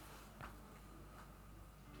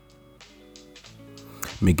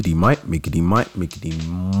Miggity Mike, Miggity Mike, Miggity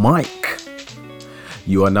Mike.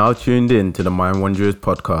 You are now tuned in to the Mind Wanderers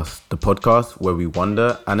podcast, the podcast where we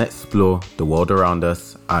wander and explore the world around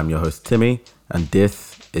us. I'm your host, Timmy, and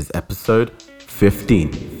this is episode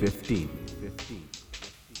 15.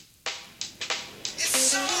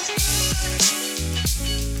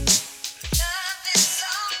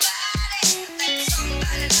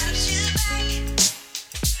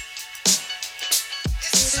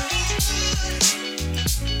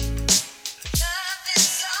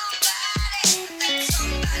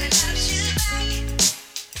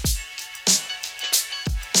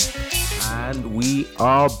 And we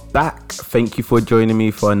are back. Thank you for joining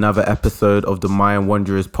me for another episode of the Mind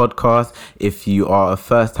Wanderers podcast. If you are a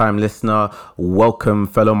first-time listener, welcome,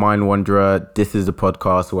 fellow Mind Wanderer. This is the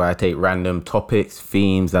podcast where I take random topics,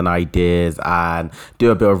 themes, and ideas and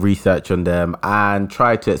do a bit of research on them and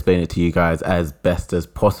try to explain it to you guys as best as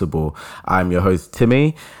possible. I'm your host,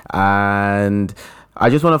 Timmy, and I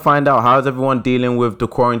just want to find out, how's everyone dealing with the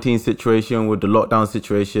quarantine situation, with the lockdown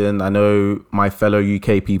situation? I know my fellow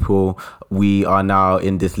UK people, we are now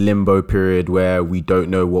in this limbo period where we don't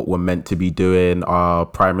know what we're meant to be doing. Our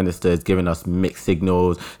Prime Minister is giving us mixed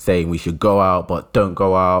signals, saying we should go out, but don't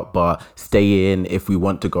go out, but stay in if we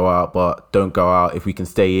want to go out, but don't go out if we can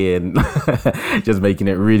stay in. Just making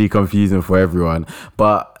it really confusing for everyone.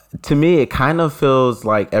 But to me, it kind of feels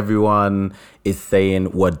like everyone is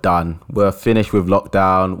saying we're done. We're finished with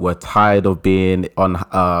lockdown. We're tired of being on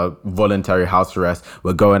voluntary house arrest.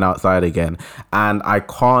 We're going outside again. And I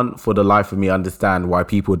can't for the life of me understand why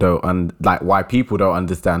people don't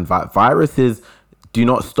understand that viruses do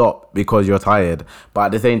not stop because you're tired. But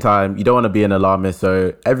at the same time, you don't want to be an alarmist.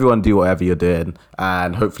 So everyone do whatever you're doing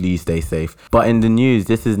and hopefully you stay safe. But in the news,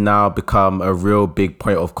 this has now become a real big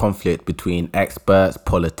point of conflict between experts,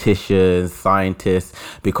 politicians, scientists,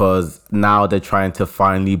 because now they're trying to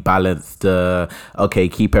finally balance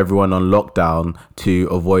keep everyone on lockdown to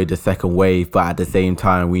avoid a second wave. But at the same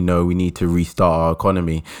time, we know we need to restart our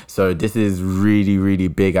economy. So this is really, really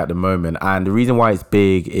big at the moment. And the reason why it's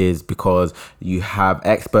big is because you have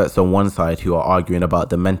experts on one side who are arguing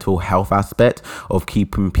about the mental health aspect of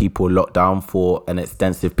keeping people locked down for an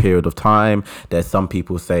extensive period of time. There's some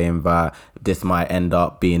people saying that this might end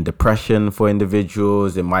up being depression for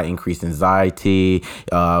individuals. It might increase anxiety.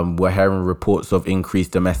 We're hearing reports of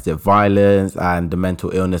increased domestic violence and the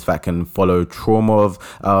mental illness that can follow trauma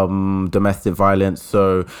of domestic violence.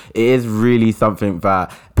 So it is really something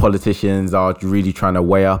that politicians are really trying to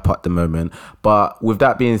weigh up at the moment. But with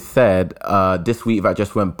that being said, this week that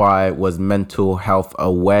just went by was Mental Health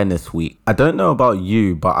Awareness Week. I don't know about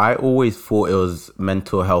you, but I always thought it was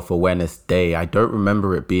Mental Health Awareness Day. I don't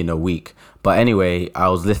remember it being a week. But anyway, I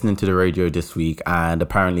was listening to the radio this week and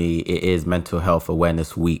apparently it is Mental Health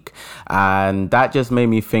Awareness Week. And that just made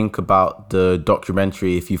me think about the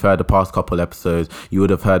documentary. If you've heard the past couple episodes, you would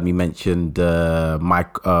have heard me mention the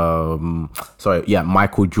Michael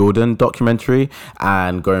Jordan documentary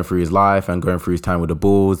and going through his life and going through his time with the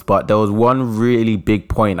Bulls. But there was one really big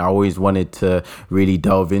point I always wanted to really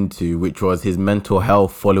delve into, which was his mental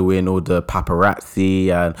health following all the paparazzi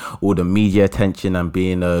and all the media attention and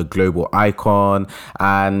being a global icon.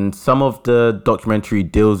 And some of the documentary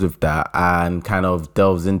deals with that and kind of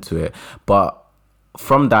delves into it. But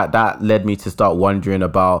from that led me to start wondering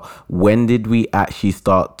about, when did we actually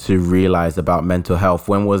start to realize about mental health?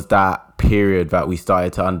 When was that period that we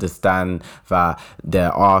started to understand that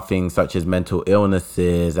there are things such as mental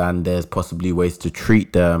illnesses and there's possibly ways to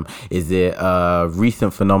treat them? Is it a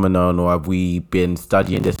recent phenomenon, or have we been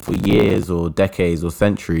studying this for years or decades or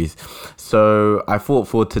centuries? So I thought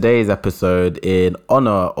for today's episode, in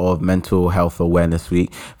honor of Mental Health Awareness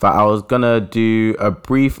Week, that I was gonna do a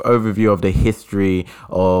brief overview of the history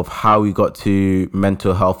of how we got to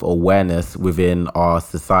mental health awareness within our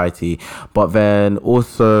society, but then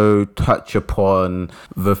also touch upon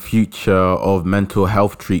the future of mental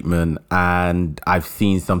health treatment. And I've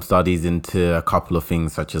seen some studies into a couple of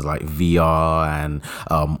things such as like VR and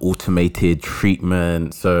automated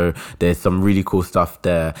treatment. So there's some really cool stuff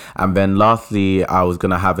there. And then lastly, I was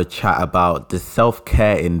going to have a chat about the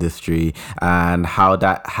self-care industry and how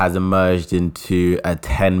that has emerged into a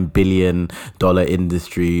 $10 billion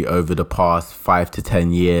industry over the past 5 to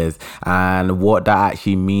 10 years and what that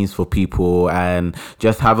actually means for people, and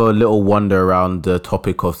just have a little wonder around the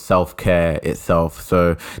topic of self-care itself.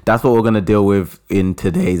 So that's what we're going to deal with in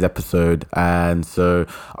today's episode. And so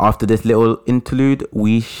after this little interlude,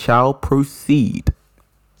 we shall proceed.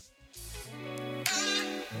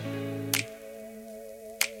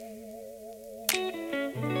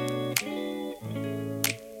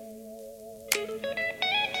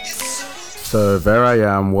 So there I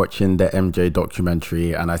am watching the MJ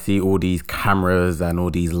documentary, and I see all these cameras and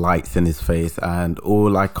all these lights in his face, and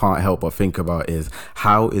all I can't help but think about is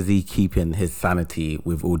how is he keeping his sanity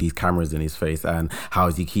with all these cameras in his face, and how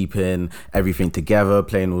is he keeping everything together,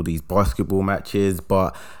 playing all these basketball matches.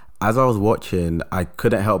 But as I was watching, I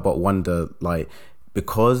couldn't help but wonder, like,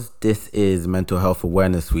 because this is Mental Health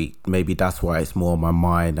Awareness Week, maybe that's why it's more on my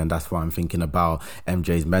mind, and that's why I'm thinking about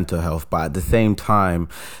MJ's mental health. But at the same time,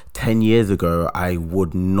 10 years ago, I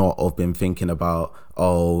would not have been thinking about,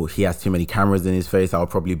 oh, he has too many cameras in his face. I'll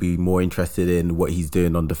probably be more interested in what he's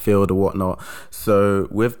doing on the field or whatnot. So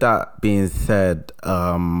with that being said,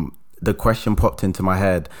 the question popped into my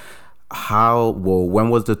head. When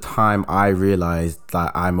was the time I realized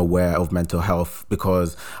that I'm aware of mental health?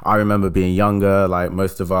 Because I remember being younger, like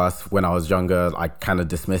most of us, when I was younger, I kind of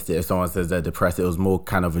dismissed it. If someone says they're depressed, it was more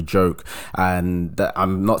kind of a joke. And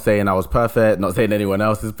I'm not saying I was perfect, not saying anyone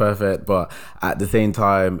else is perfect, but at the same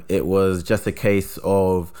time, it was just a case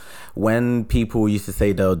of when people used to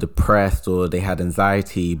say they were depressed or they had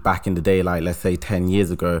anxiety back in the day, like let's say 10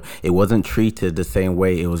 years ago, it wasn't treated the same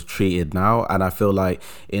way it was treated now. And I feel like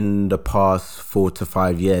in the past 4 to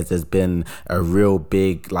 5 years, there's been a real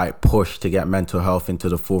big like push to get mental health into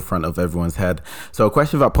the forefront of everyone's head. So a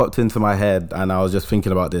question that popped into my head, and I was just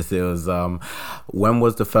thinking about this, it was when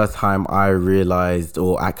was the first time I realized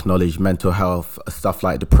or acknowledged mental health, stuff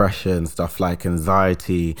like depression, stuff like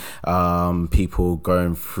anxiety, people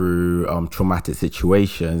going through traumatic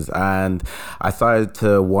situations. And I started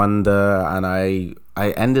to wonder, and I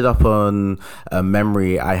ended up on a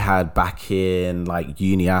memory I had back in like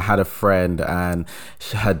uni. I had a friend, and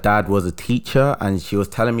her dad was a teacher, and she was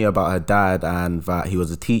telling me about her dad, and that he was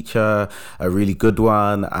a teacher, a really good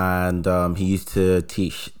one, and he used to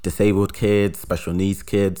teach disabled kids, special needs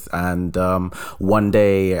kids. And one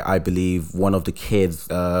day, I believe one of the kids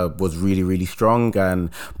was really, really strong and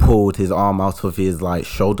pulled his arm out of his like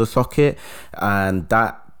shoulder socket, and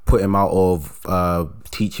that put him out of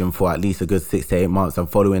teaching for at least a good 6 to 8 months. And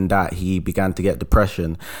following that, he began to get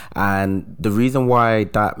depression. And the reason why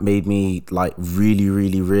that made me like really,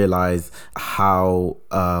 really realize how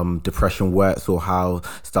depression works, or how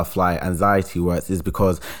stuff like anxiety works, is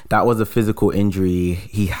because that was a physical injury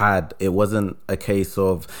he had. It wasn't a case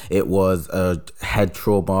of it was a head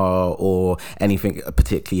trauma or anything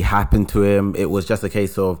particularly happened to him. It was just a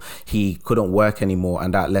case of he couldn't work anymore,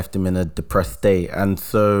 and that left him in a depressed state. And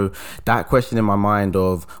so that question in my mind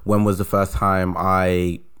of when was the first time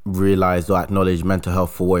I realized or acknowledged mental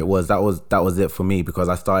health for what it was, that was it for me, because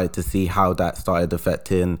I started to see how that started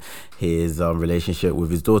affecting his relationship with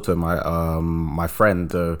his daughter, my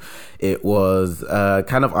friend. So it was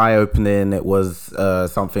kind of eye-opening. It was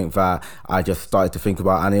something that I just started to think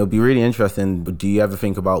about, and it'll be really interesting. Do you ever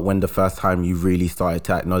think about when the first time you really started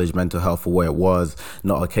to acknowledge mental health for what it was?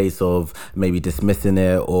 Not a case of maybe dismissing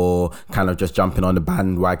it or kind of just jumping on the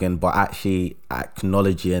bandwagon, but actually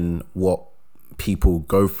acknowledging what people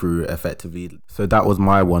go through effectively. So that was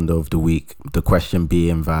my wonder of the week. The question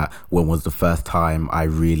being that when was the first time I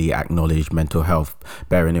really acknowledged mental health,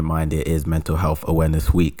 bearing in mind it is Mental Health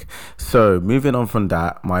Awareness Week. So moving on from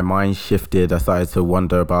that, my mind shifted. I started to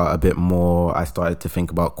wonder about a bit more. I started to think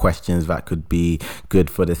about questions that could be good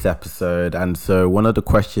for this episode. And so one of the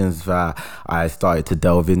questions that I started to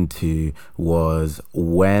delve into was,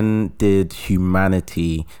 when did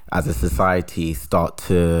humanity as a society start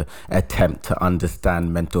to attempt to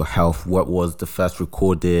understand mental health? What was the first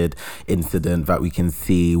recorded incident that we can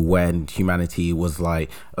see when humanity was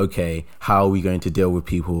like, okay, how are we going to deal with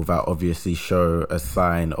people that obviously show a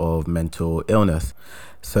sign of mental illness?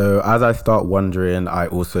 So as I start wondering, I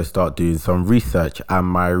also start doing some research, and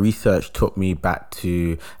my research took me back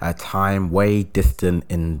to a time way distant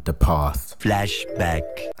in the past. Flashback.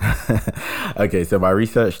 Okay, so my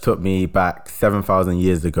research took me back 7,000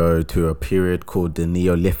 years ago to a period called the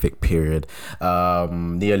Neolithic period.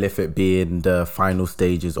 Neolithic being the final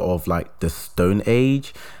stages of like the Stone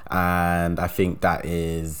Age. And I think that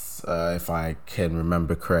is, if I can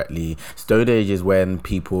remember correctly, Stone Age is when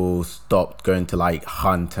people stopped going to like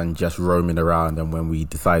hunt and just roaming around, and when we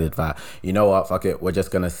decided that, you know what, fuck it, we're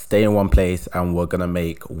just gonna stay in one place and we're gonna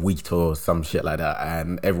make wheat or some shit like that.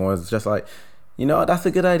 And everyone was just like, you know, that's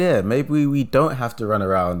a good idea. Maybe we don't have to run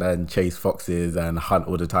around and chase foxes and hunt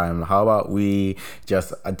all the time. How about we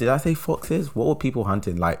just, did I say foxes? What were people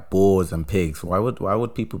hunting? Like boars and pigs. Why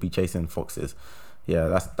would people be chasing foxes?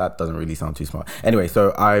 Yeah, that doesn't really sound too smart. Anyway,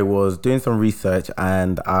 so I was doing some research,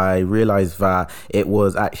 and I realized that it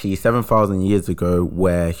was actually 7,000 years ago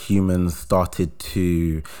where humans started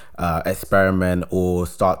to experiment or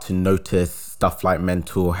start to notice stuff like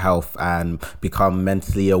mental health and become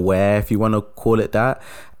mentally aware, if you want to call it that.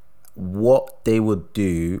 What they would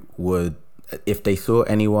do would, if they saw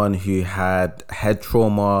anyone who had head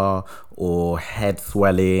trauma or head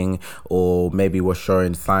swelling, or maybe was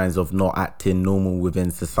showing signs of not acting normal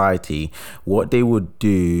within society, what they would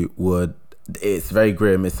do would, it's very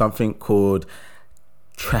grim, it's something called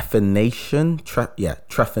trephination.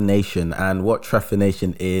 Trephination. And what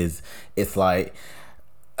trephination is, it's like,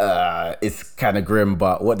 it's kind of grim,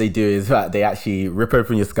 but what they do is that they actually rip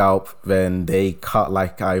open your scalp, then they cut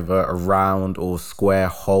like either a round or square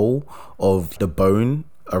hole of the bone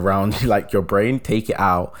around like your brain, take it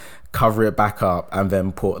out, cover it back up, and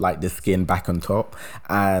then put like the skin back on top.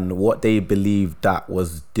 And what they believed that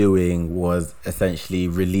was doing was essentially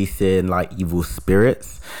releasing like evil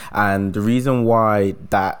spirits. And the reason why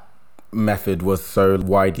that method was so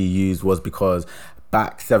widely used was because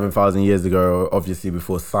back 7,000 years ago, obviously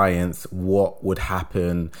before science, what would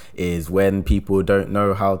happen is when people don't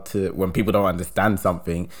understand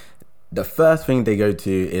something, the first thing they go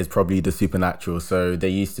to is probably the supernatural. So they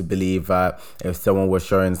used to believe that if someone was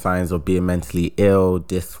showing signs of being mentally ill,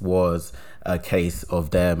 this was a case of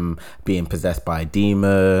them being possessed by a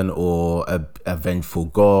demon or a vengeful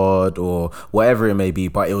god or whatever it may be.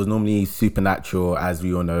 But it was normally supernatural, as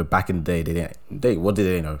we all know. Back in the day, what did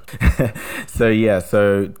they know?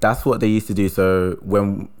 So that's what they used to do. So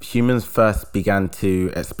when humans first began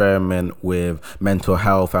to experiment with mental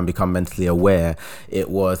health and become mentally aware, it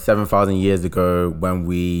was 7,000 years ago when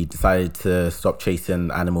we decided to stop chasing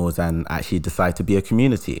animals and actually decide to be a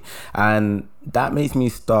community. And that makes me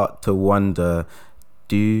start to wonder,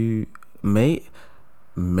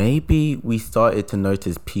 maybe we started to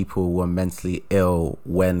notice people were mentally ill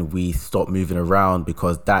when we stopped moving around,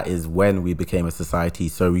 because that is when we became a society,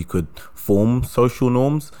 so we could form social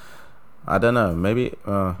norms. I don't know, maybe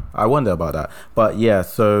I wonder about that. But yeah,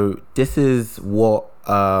 so this is what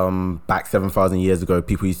back 7,000 years ago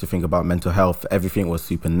people used to think about mental health. Everything was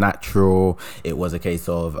supernatural. It was a case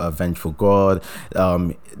of a vengeful god.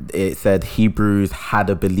 It said Hebrews had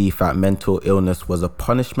a belief that mental illness was a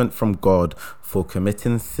punishment from God for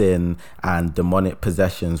committing sin, and demonic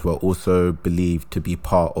possessions were also believed to be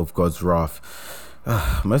part of God's wrath.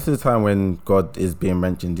 Most of the time when God is being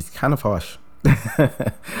mentioned, it's kind of harsh.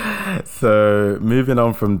 So moving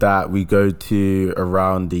on from that, we go to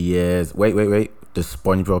around the years, the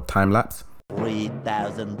SpongeBob time lapse.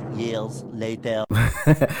 3,000 years later.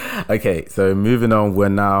 Okay, so moving on, we're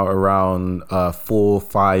now around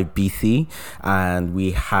 4-5 BC, and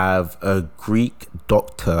we have a Greek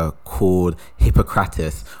doctor called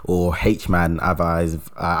Hippocrates, or H-Man.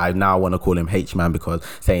 I now want to call him H-Man because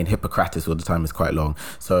saying Hippocrates all the time is quite long.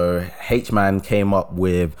 So H-Man came up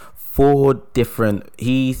with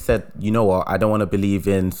he said, you know what, I don't want to believe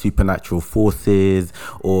in supernatural forces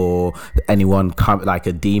or anyone like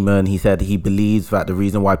a demon. He said he believes that the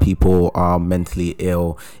reason why people are mentally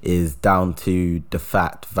ill is down to the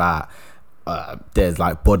fact that there's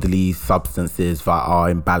like bodily substances that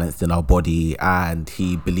are imbalanced in our body, and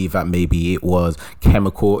he believed that maybe it was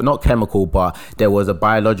not chemical, but there was a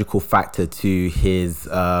biological factor to his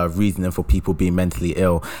reasoning for people being mentally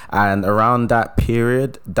ill. And around that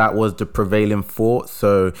period, that was the prevailing thought.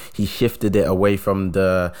 So he shifted it away from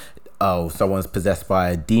someone's possessed by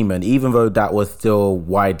a demon, even though that was still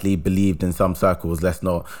widely believed in some circles. Let's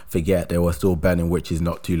not forget they were still burning witches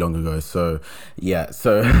not too long ago. So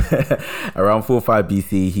around 4-5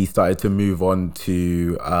 BC, he started to move on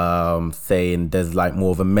to saying there's like more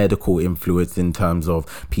of a medical influence in terms of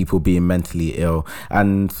people being mentally ill.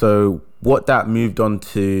 And so what that moved on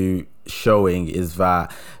to showing is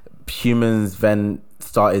that humans then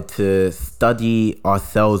started to study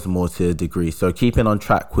ourselves more to a degree. So keeping on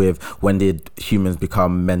track with when did humans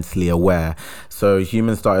become mentally aware. So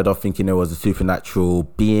humans started off thinking it was a supernatural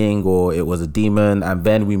being or it was a demon, and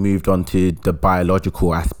then we moved on to the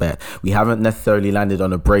biological aspect. We haven't necessarily landed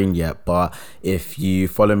on a brain yet, but if you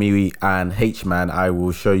follow me and H-Man, I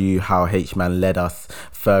will show you how H-Man led us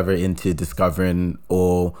further into discovering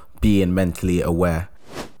or being mentally aware.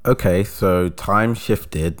 Okay, so time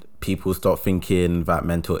shifted. People stopped thinking that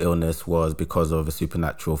mental illness was because of a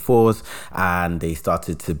supernatural force, and they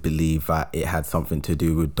started to believe that it had something to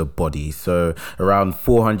do with the body. So around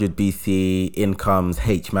 400 BC, in comes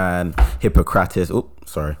H-Man, Hippocrates. Oh,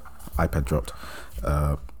 sorry, iPad dropped.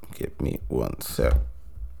 Give me one sec.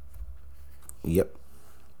 Yep.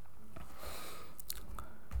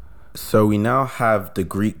 So we now have the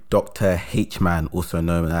Greek doctor H-Man, also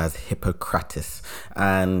known as Hippocrates,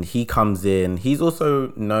 and he comes in. He's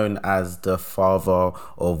also known as the father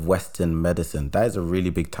of Western medicine. That is a really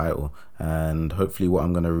big title, and hopefully what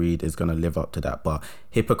I'm going to read is going to live up to that. But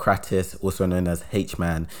Hippocrates, also known as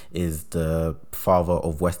H-Man, is the father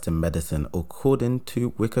of Western medicine, according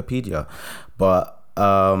to Wikipedia. But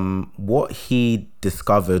what he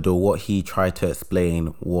discovered, or what he tried to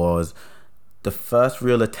explain, was the first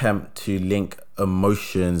real attempt to link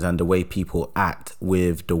emotions and the way people act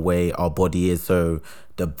with the way our body is. So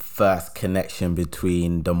the first connection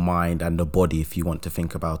between the mind and the body, if you want to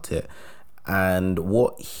think about it. And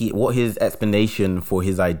what his explanation for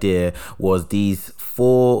his idea was these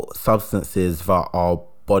 4 substances that our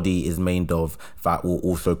body is made of that will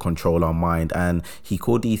also control our mind, and he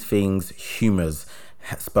called these things humors,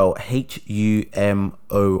 spelled HUMORS,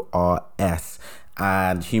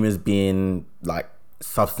 and humors being like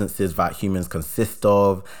substances that humans consist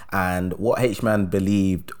of. And what H-Man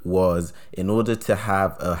believed was, in order to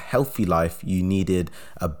have a healthy life, you needed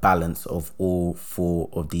a balance of all 4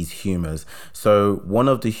 of these humors. So one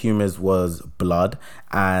of the humors was blood,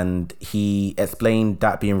 and he explained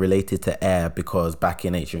that being related to air, because back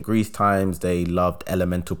in ancient Greece times they loved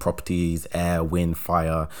elemental properties, air, wind,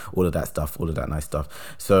 fire, all of that nice stuff.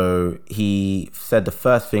 So he said the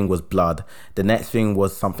first thing was blood. The next thing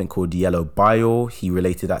was something called yellow bile. He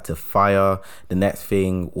related that to fire. The next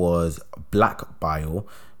thing was black bile,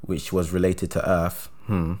 which was related to earth.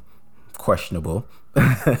 Questionable.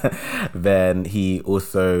 Then he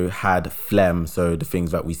also had phlegm, so the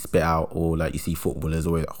things that we spit out, or like you see footballers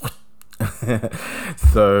always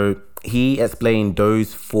so he explained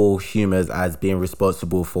those 4 humors as being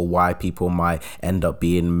responsible for why people might end up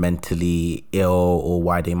being mentally ill, or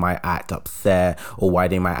why they might act upset, or why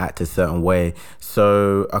they might act a certain way.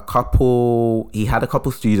 So he had a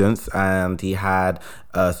couple students, and he had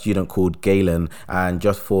a student called Galen, and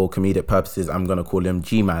just for comedic purposes I'm going to call him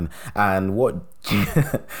G-Man. And what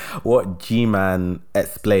G-Man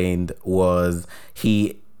explained was,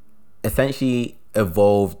 he essentially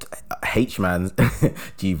evolved H-Man's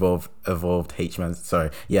evolved H-Man's, sorry,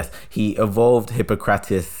 yes, he evolved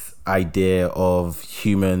Hippocrates' idea of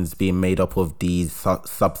humans being made up of these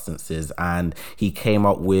substances, and he came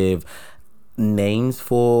up with names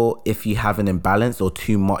for if you have an imbalance or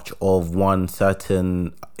too much of one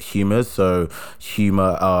certain humors. So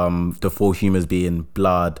the 4 humors being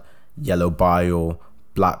blood, yellow bile,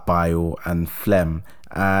 black bile, and phlegm.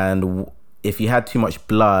 And if you had too much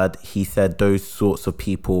blood, he said those sorts of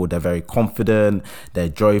people, they're very confident, they're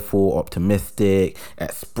joyful, optimistic,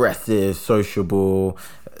 expressive, sociable,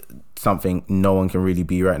 something no one can really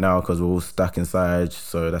be right now because we're all stuck inside,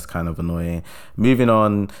 so that's kind of annoying. Moving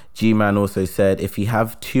on, G-Man also said if you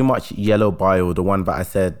have too much yellow bile, the one that I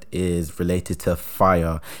said is related to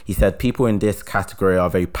fire, he said people in this category are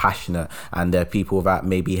very passionate, and they're people that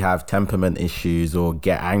maybe have temperament issues or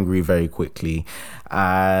get angry very quickly.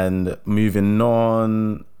 And moving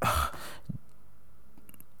on,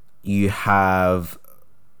 you have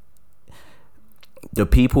the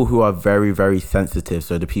people who are very, very sensitive.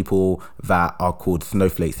 So the people that are called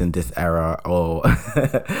snowflakes in this era, or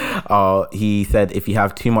he said if you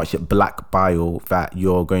have too much black bile, that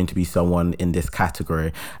you're going to be someone in this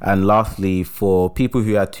category. And lastly, for people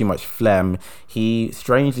who had too much phlegm, he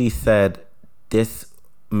strangely said this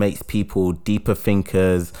makes people deeper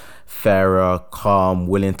thinkers, fairer, calm,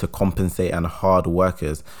 willing to compensate, and hard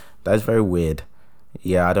workers. That's very weird.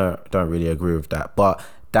 Yeah, I don't really agree with that. But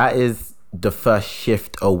that is the first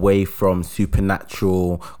shift away from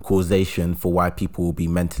supernatural causation for why people will be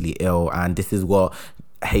mentally ill. And this is what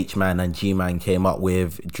H-Man and G-Man came up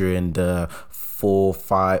with during the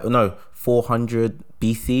 400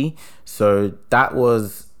 BC. So that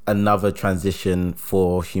was another transition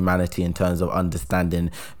for humanity in terms of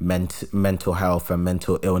understanding mental health and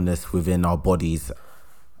mental illness within our bodies.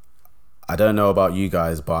 I don't know about you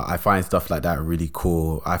guys, but I find stuff like that really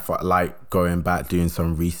cool. I like going back, doing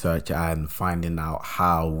some research and finding out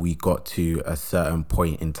how we got to a certain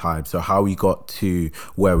point in time. So how we got to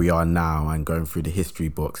where we are now, and going through the history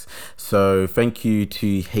books. So thank you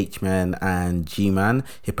to H-Man and G-Man,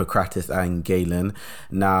 Hippocrates and Galen.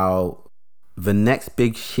 Now, the next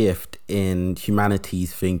big shift in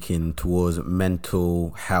humanity's thinking towards mental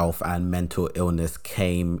health and mental illness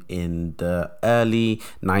came in the early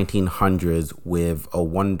 1900s with a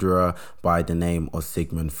wanderer by the name of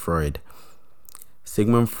Sigmund Freud.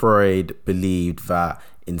 Sigmund Freud believed that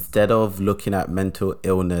instead of looking at mental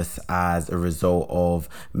illness as a result of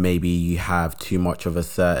maybe you have too much of a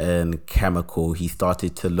certain chemical, he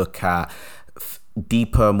started to look at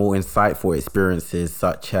deeper, more insightful experiences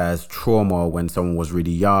such as trauma when someone was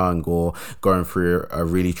really young or going through a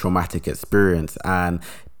really traumatic experience. And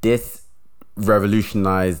this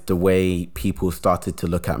revolutionized the way people started to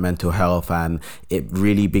look at mental health, and it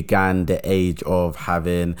really began the age of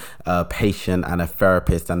having a patient and a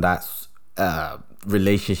therapist, and that's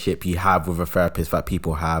relationship you have with a therapist that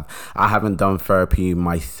people have. I haven't done therapy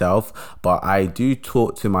myself, but I do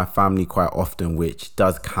talk to my family quite often, which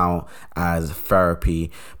does count as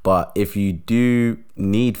therapy. But if you do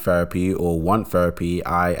need therapy or want therapy,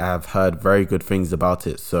 I have heard very good things about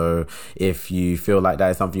it. So if you feel like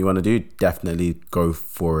that is something you want to do, definitely go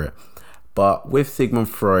for it. But with Sigmund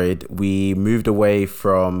Freud, we moved away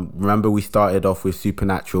from, remember we started off with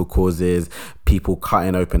supernatural causes, people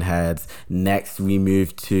cutting open heads. Next, we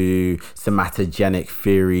moved to somatogenic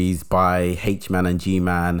theories by H-Man and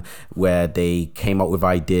G-Man, where they came up with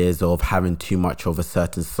ideas of having too much of a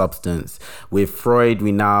certain substance. With Freud,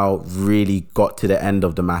 we now really got to the end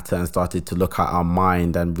of the matter and started to look at our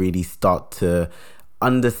mind and really start to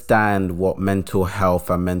understand what mental health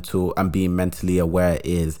and being mentally aware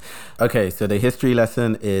is. Okay, so the history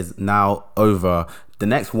lesson is now over. The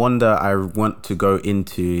next wonder I want to go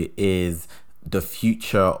into is the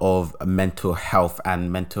future of mental health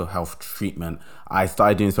and mental health treatment. I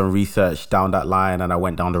started doing some research down that line, and I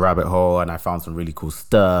went down the rabbit hole and I found some really cool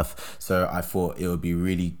stuff. So I thought it would be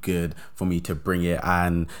really good for me to bring it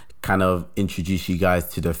and kind of introduce you guys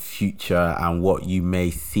to the future and what you may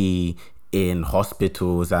see in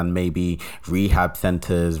hospitals and maybe rehab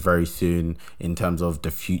centers very soon in terms of the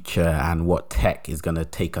future and what tech is going to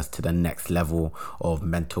take us to the next level of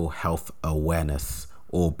mental health awareness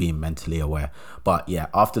or being mentally aware. But yeah,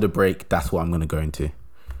 after the break, that's what I'm going to go into.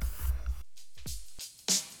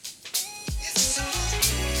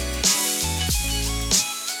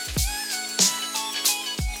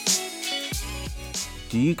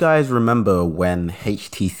 Do you guys remember when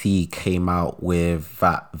HTC came out with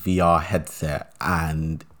that VR headset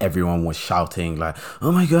and everyone was shouting like,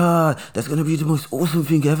 oh my God, that's going to be the most awesome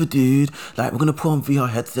thing ever, dude. Like, we're going to put on VR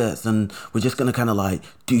headsets and we're just going to kind of like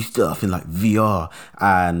do stuff in like VR.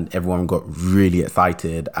 And everyone got really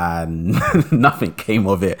excited and nothing came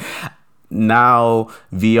of it. Now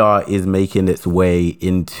VR is making its way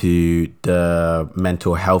into the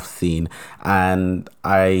mental health scene, and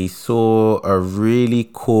I saw a really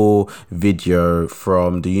cool video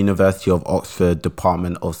from the University of Oxford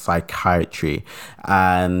Department of Psychiatry,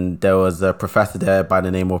 and there was a professor there by the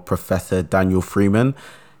name of Professor Daniel Freeman.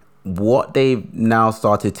 What they've now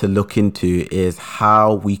started to look into is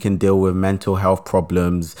how we can deal with mental health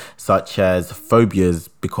problems such as phobias,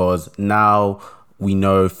 because now we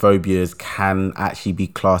know phobias can actually be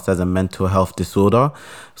classed as a mental health disorder.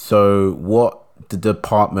 So what the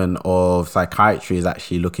Department of Psychiatry is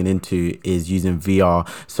actually looking into is using VR.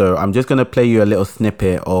 So I'm just going to play you a little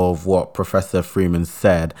snippet of what Professor Freeman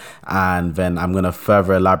said, and then I'm going to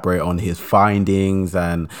further elaborate on his findings.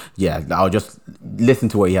 And yeah, I'll just listen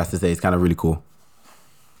to what he has to say. It's kind of really cool.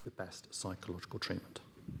 The best psychological treatment.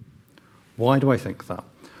 Why do I think that?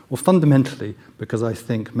 Well, fundamentally, because I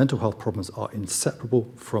think mental health problems are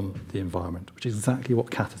inseparable from the environment, which is exactly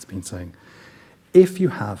what Kath has been saying. If you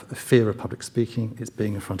have a fear of public speaking, it's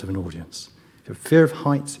being in front of an audience. If you have fear of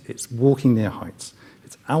heights, it's walking near heights. If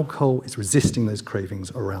it's alcohol, it's resisting those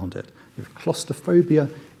cravings around it. If claustrophobia,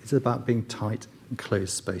 it's about being tight and closed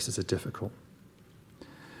spaces are difficult.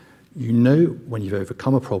 You know when you've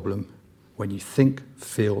overcome a problem, when you think,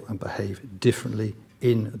 feel, and behave differently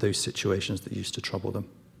in those situations that used to trouble them.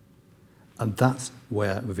 And that's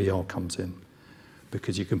where VR comes in,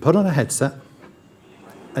 because you can put on a headset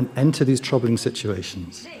and enter these troubling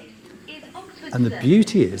situations. And the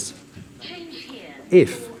beauty is,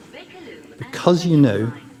 because you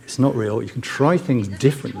know it's not real, you can try things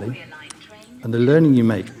differently, and the learning you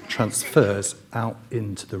make transfers out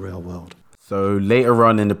into the real world. So later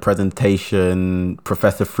on in the presentation,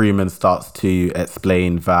 Professor Freeman starts to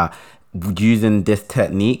explain that using this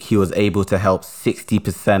technique, he was able to help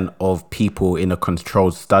 60% of people in a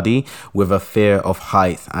controlled study with a fear of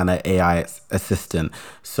heights and an AI assistant.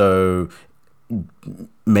 So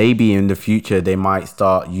maybe in the future, they might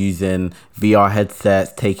start using VR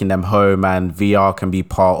headsets, taking them home, and VR can be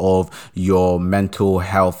part of your mental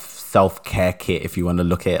health self-care kit, if you want to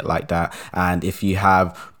look at it like that. And if you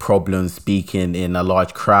have problems speaking in a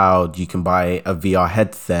large crowd, you can buy a VR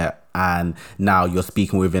headset, and now you're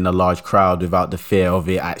speaking within a large crowd without the fear of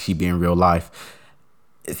it actually being real life.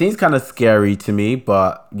 It seems kind of scary to me,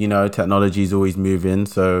 but you know, technology is always moving,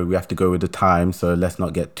 so we have to go with the time, so let's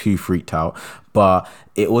not get too freaked out. But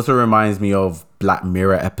it also reminds me of Black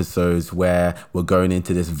Mirror episodes where we're going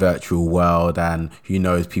into this virtual world, and who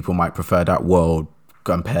knows, people might prefer that world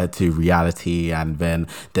compared to reality, and then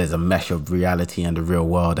there's a mesh of reality and the real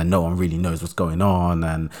world, and no one really knows what's going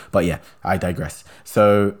on. But yeah, I digress.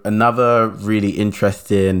 So another really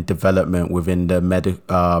interesting development within the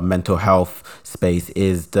mental health space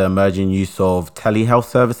is the emerging use of telehealth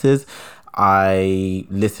services. I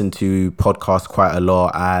listen to podcasts quite a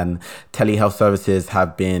lot, and telehealth services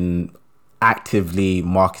have been actively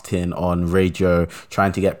marketing on radio,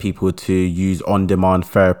 trying to get people to use on-demand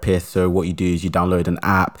therapists. So what you do is you download an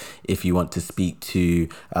app. If you want to speak to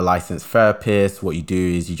a licensed therapist, what you do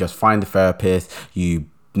is you just find the therapist, you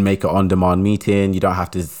make an on-demand meeting. You don't have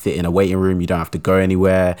to sit in a waiting room. You don't have to go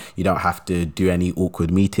anywhere. You don't have to do any awkward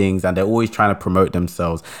meetings. And they're always trying to promote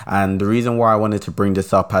themselves. And the reason why I wanted to bring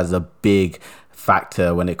this up as a big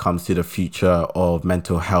factor when it comes to the future of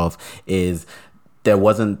mental health is there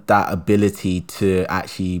wasn't that ability to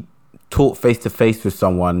actually talk face to face with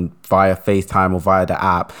someone via FaceTime or via the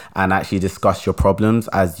app and actually discuss your problems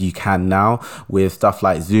as you can now with stuff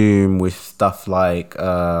like Zoom, with stuff like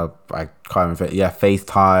FaceTime,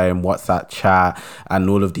 WhatsApp chat, and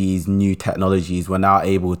all of these new technologies. We're now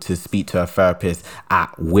able to speak to a therapist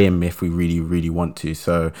at whim if we really, really want to.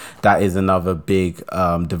 So that is another big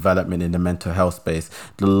development in the mental health space.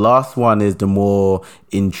 The last one is the more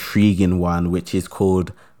intriguing one, which is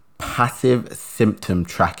called passive symptom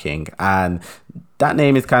tracking. And that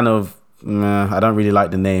name is kind of I don't really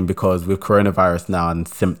like the name, because with coronavirus now and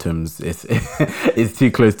symptoms, it's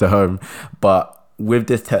too close to home. But with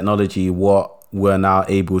this technology, what we're now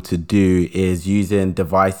able to do is using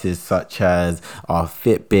devices such as our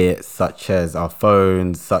Fitbit, such as our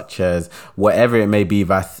phones, such as whatever it may be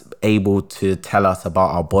that's able to tell us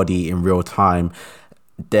about our body in real time.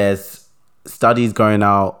 There's studies going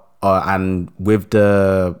out and with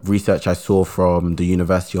the research I saw from the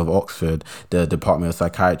University of Oxford, the Department of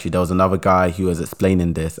Psychiatry, there was another guy who was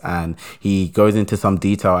explaining this, and he goes into some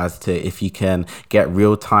detail as to if you can get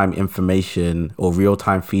real-time information or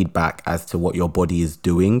real-time feedback as to what your body is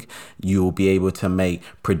doing, you'll be able to make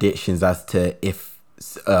predictions as to if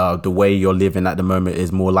the way you're living at the moment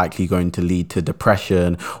is more likely going to lead to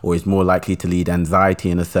depression or is more likely to lead anxiety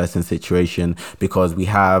in a certain situation, because we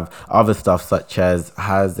have other stuff such as,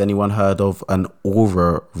 has anyone heard of an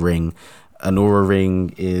Oura ring? An Oura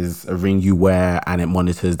ring is a ring you wear and it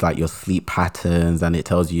monitors like your sleep patterns and it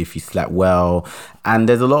tells you if you slept well. And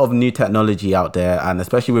there's a lot of new technology out there, and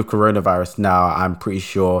especially with coronavirus now, I'm pretty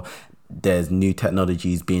sure there's new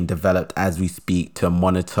technologies being developed as we speak to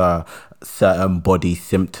monitor certain body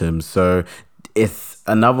symptoms. So it's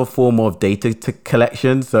another form of data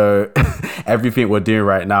collection. So everything we're doing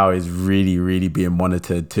right now is really, really being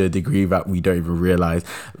monitored to a degree that we don't even realize.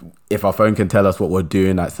 If our phone can tell us what we're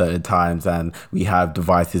doing at certain times, and we have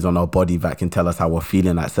devices on our body that can tell us how we're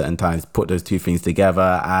feeling at certain times, put those two things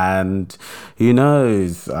together and who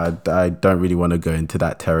knows? I don't really want to go into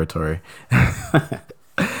that territory.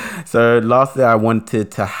 So lastly, I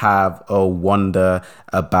wanted to have a wonder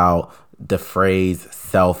about the phrase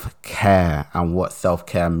self-care and what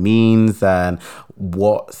self-care means and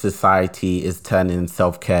what society is turning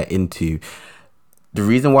self-care into. The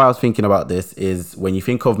reason why I was thinking about this is when you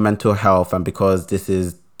think of mental health, and because this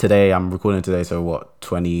is today, I'm recording today, so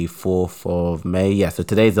 24th of May? Yeah, so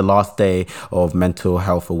today is the last day of Mental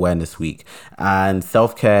Health Awareness Week. And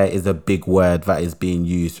self-care is a big word that is being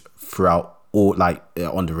used throughout all, like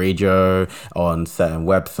on the radio, on certain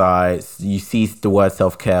websites. You see the word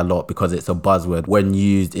self-care a lot because it's a buzzword when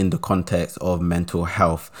used in the context of mental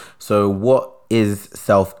health. So what is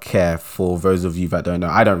self-care for those of you that don't know?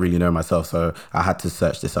 I don't really know myself, so I had to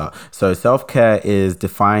search this out. So self-care is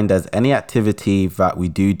defined as any activity that we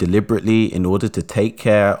do deliberately in order to take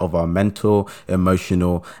care of our mental,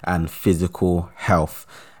 emotional, and physical health.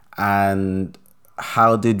 And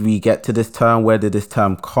how did we get to this term? Where did this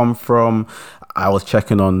term come from? I was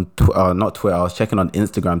checking on, not Twitter, I was checking on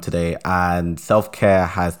Instagram today, and self-care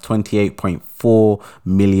has 28.4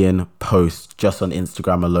 million posts just on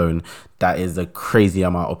Instagram alone. That is a crazy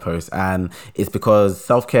amount of posts. And it's because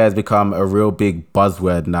self-care has become a real big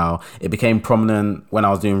buzzword now. It became prominent when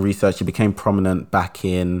I was doing research. It became prominent back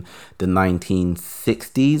in the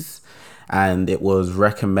 1960s. And it was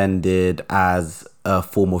recommended as a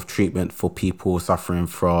form of treatment for people suffering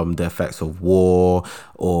from the effects of war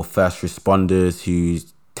or first responders who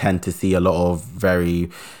tend to see a lot of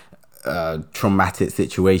very traumatic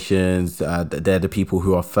situations. They're the people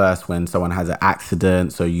who are first when someone has an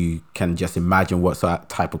accident, so you can just imagine what sort of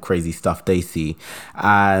type of crazy stuff they see.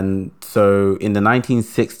 And so in the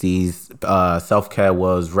 1960s, self-care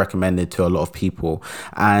was recommended to a lot of people,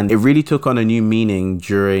 and it really took on a new meaning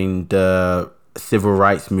during the civil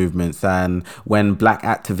rights movements, and when black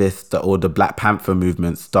activists or the Black Panther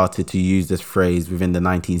movement started to use this phrase within the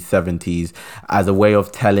 1970s as a way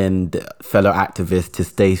of telling the fellow activists to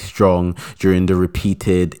stay strong during the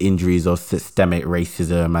repeated injuries of systemic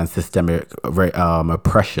racism and systemic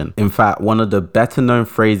oppression. In fact, one of the better known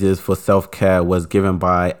phrases for self-care was given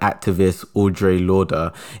by activist Audre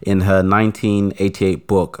Lorde. In her 1988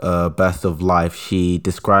 book, Burst of Life, she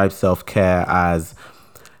describes self-care as: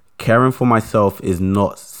 caring for myself is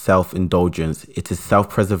not self-indulgence, it is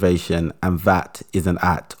self-preservation, and that is an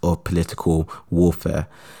act of political warfare.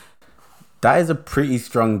 That is a pretty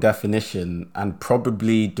strong definition, and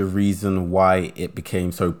probably the reason why it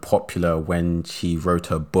became so popular when she wrote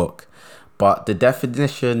her book. But the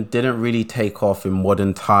definition didn't really take off in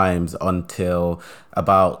modern times until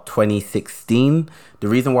about 2016. The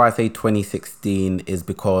reason why I say 2016 is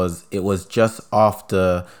because it was just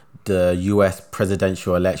after the US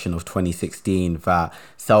presidential election of 2016 that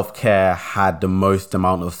self-care had the most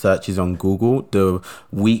amount of searches on Google. The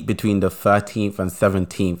week between the 13th and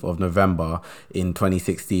 17th of November in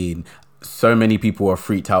 2016, so many people were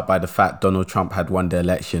freaked out by the fact Donald Trump had won the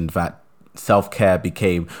election that self-care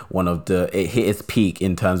became it hit its peak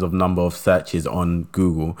in terms of number of searches on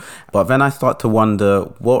Google. But then I start to wonder,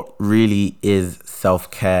 what really is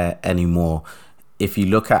self-care anymore? If you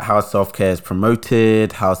look at how self-care is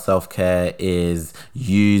promoted, how self-care is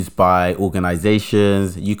used by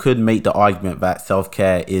organizations, you could make the argument that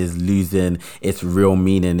self-care is losing its real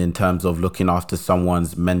meaning in terms of looking after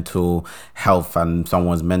someone's mental health and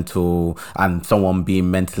someone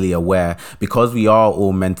being mentally aware. Because we are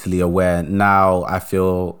all mentally aware now, I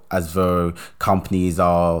feel as though companies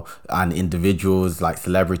and individuals like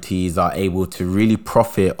celebrities are able to really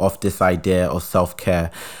profit off this idea of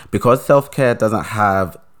self-care. Because self-care doesn't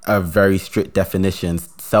have a very strict definition.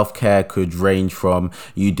 Self-care could range from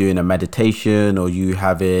you doing a meditation or you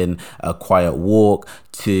having a quiet walk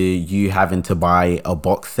to you having to buy a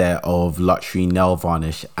box set of luxury nail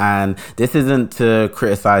varnish. And this isn't to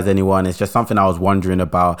criticize anyone. It's just something I was wondering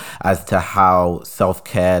about as to how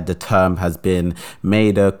self-care, the term, has been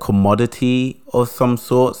made a commodity of some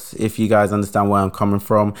sorts, if you guys understand where I'm coming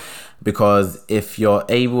from. Because if you're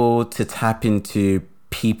able to tap into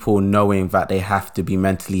people knowing that they have to be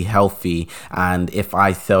mentally healthy, and if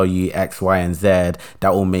I sell you X, Y, and Z, that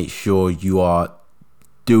will make sure you are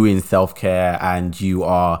doing self-care and you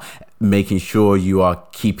are making sure you are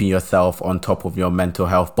keeping yourself on top of your mental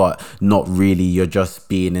health, but not really, you're just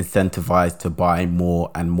being incentivized to buy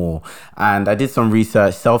more and more. And I did some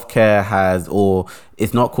research. Self-care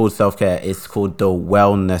it's not called self-care, it's called the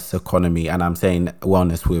wellness economy. And I'm saying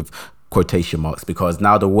wellness with quotation marks because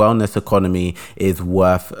now the wellness economy is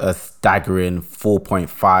worth a staggering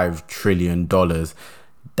 $4.5 trillion.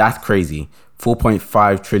 That's crazy.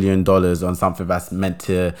 $4.5 trillion on something that's meant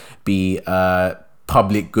to be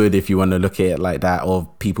public good, if you want to look at it like that, of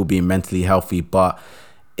people being mentally healthy. But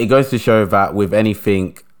it goes to show that with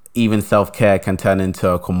anything, even self-care can turn into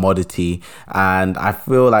a commodity. And I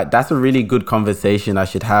feel like that's a really good conversation I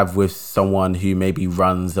should have with someone who maybe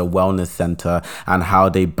runs a wellness center and how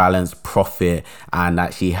they balance profit and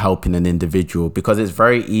actually helping an individual. Because it's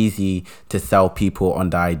very easy to sell people on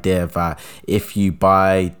the idea that if you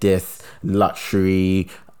buy this luxury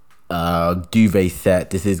duvet set,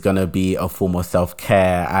 this is going to be a form of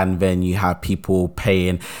self-care, and then you have people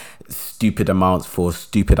paying stupid amounts for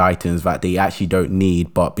stupid items that they actually don't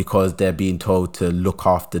need, but because they're being told to look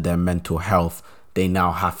after their mental health, they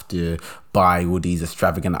now have to buy all these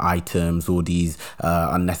extravagant items, all these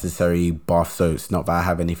unnecessary bath soaps. Not that I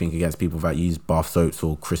have anything against people that use bath soaps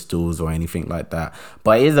or crystals or anything like that,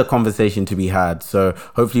 but it is a conversation to be had. So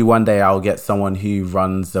hopefully one day I'll get someone who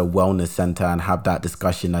runs a wellness center and have that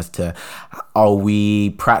discussion as to, are we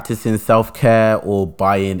practicing self-care or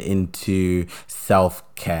buying into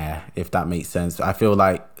self-care, if that makes sense. I feel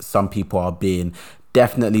like some people are being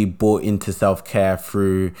definitely bought into self-care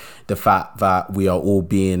through the fact that we're all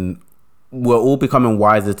becoming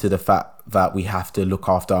wiser to the fact that we have to look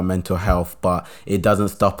after our mental health, but it doesn't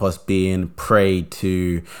stop us being prey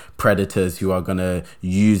to predators who are going to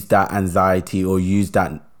use that anxiety or use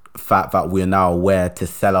that fact that we're now aware to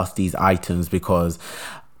sell us these items.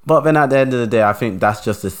 But then at the end of the day, I think that's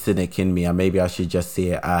just a cynic in me, and maybe I should just see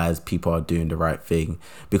it as people are doing the right thing.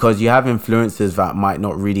 Because you have influencers that might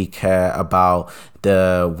not really care about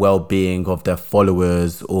the well-being of their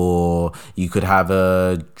followers, or you could have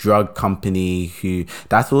a drug company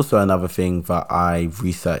that's also another thing that I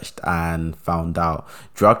researched and found out.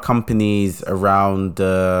 Drug companies around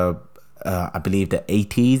I believe the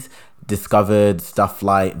 80s discovered stuff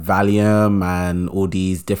like Valium and all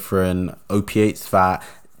these different opiates that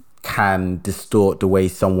can distort the way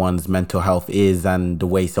someone's mental health is and the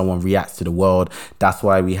way someone reacts to the world. That's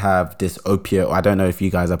why we have this opiate. I don't know if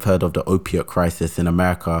you guys have heard of the opiate crisis in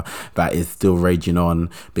America that is still raging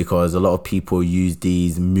on, because a lot of people use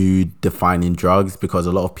these mood defining drugs, because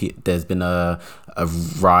a lot of there's been a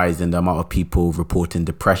rise in the amount of people reporting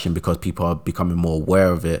depression because people are becoming more aware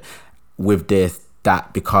of it. With this,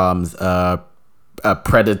 that becomes a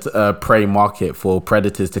prey market for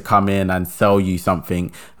predators to come in and sell you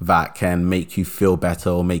something that can make you feel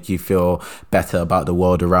better or make you feel better about the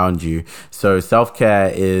world around you. So self-care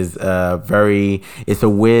is it's a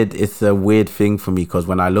weird thing for me, because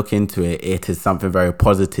when I look into it, it is something very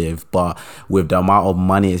positive, but with the amount of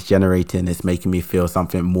money it's generating, it's making me feel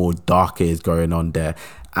something more darker is going on there.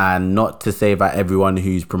 And not to say that everyone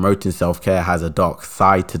who's promoting self-care has a dark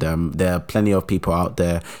side to them. There are plenty of people out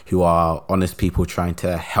there who are honest people trying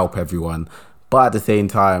to help everyone. But at the same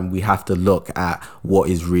time, we have to look at what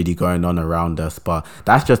is really going on around us. But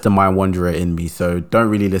that's just the mind wanderer in me. So don't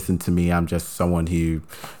really listen to me. I'm just someone who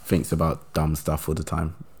thinks about dumb stuff all the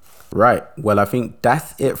time. Right. Well, I think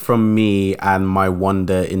that's it from me and my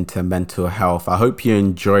wander into mental health. I hope you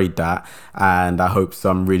enjoyed that, and I hope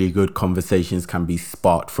some really good conversations can be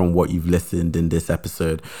sparked from what you've listened in this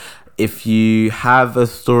episode. If you have a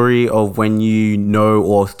story of when you know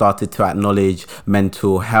or started to acknowledge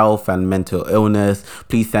mental health and mental illness,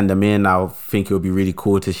 please send them in. I think it would be really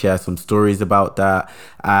cool to share some stories about that.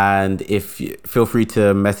 And feel free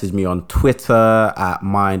to message me on Twitter at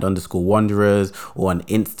mind_wanderers, or on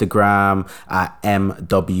Instagram at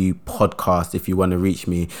MW Podcast if you want to reach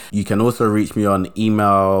me. You can also reach me on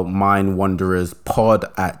email,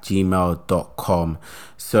 mindwandererspod@gmail.com.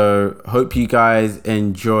 So hope you guys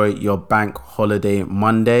enjoy your bank holiday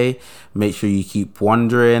Monday. Make sure you keep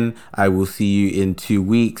wondering. I will see you in 2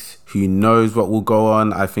 weeks. Who knows what will go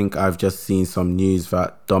on? I think I've just seen some news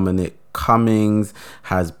that Dominic Cummings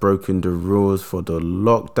has broken the rules for the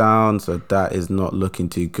lockdown, so that is not looking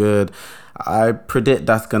too good. I predict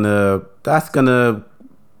that's not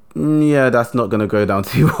going to go down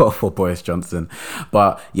too well for Boris Johnson.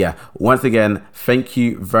 But yeah, once again, thank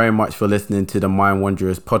you very much for listening to the Mind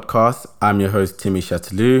Wanderers podcast. I'm your host, Timmy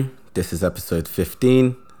Chattelou. This is episode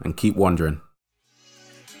 15, and keep wandering.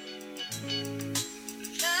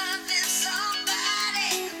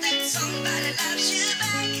 Somebody loves you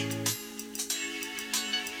back.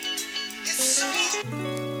 It's so